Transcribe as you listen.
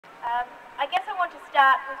I guess I want to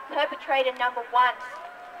start with perpetrator number 1,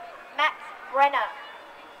 Max Brenner,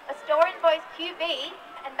 a store in both QB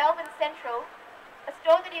and Melbourne Central, a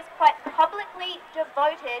store that is quite publicly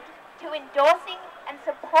devoted to endorsing and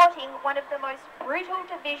supporting one of the most brutal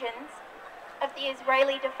divisions of the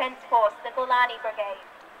Israeli Defence Force, the Golani Brigade.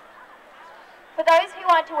 For those who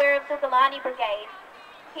aren't aware of the Golani Brigade,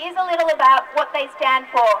 here's a little about what they stand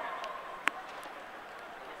for.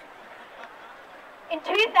 In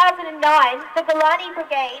 2009, the Golani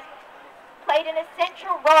Brigade played an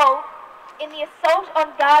essential role in the assault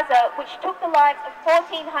on Gaza, which took the lives of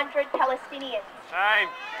 1,400 Palestinians. Shame!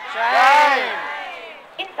 Shame!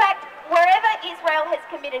 In fact, wherever Israel has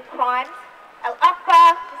committed crimes,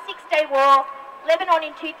 Al-Aqsa, the Six-Day War, Lebanon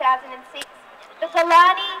in 2006, the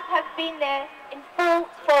Golani have been there in full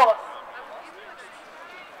force.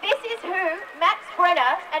 This is who Max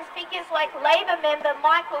Brenner and figures like Labour member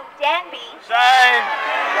Michael Danby, Shame!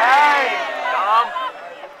 Shame!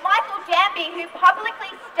 Michael Danby, who publicly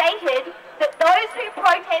stated that those who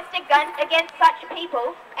protest against such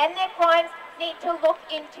people and their crimes need to look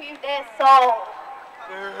into their soul.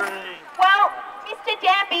 Well, Mr.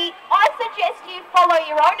 Danby, I suggest you follow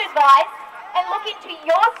your own advice and look into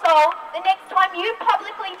your soul the next time you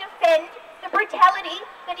publicly defend the brutality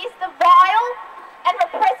that is the vile and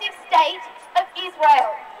repressive state of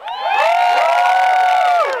Israel.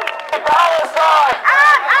 Palestine!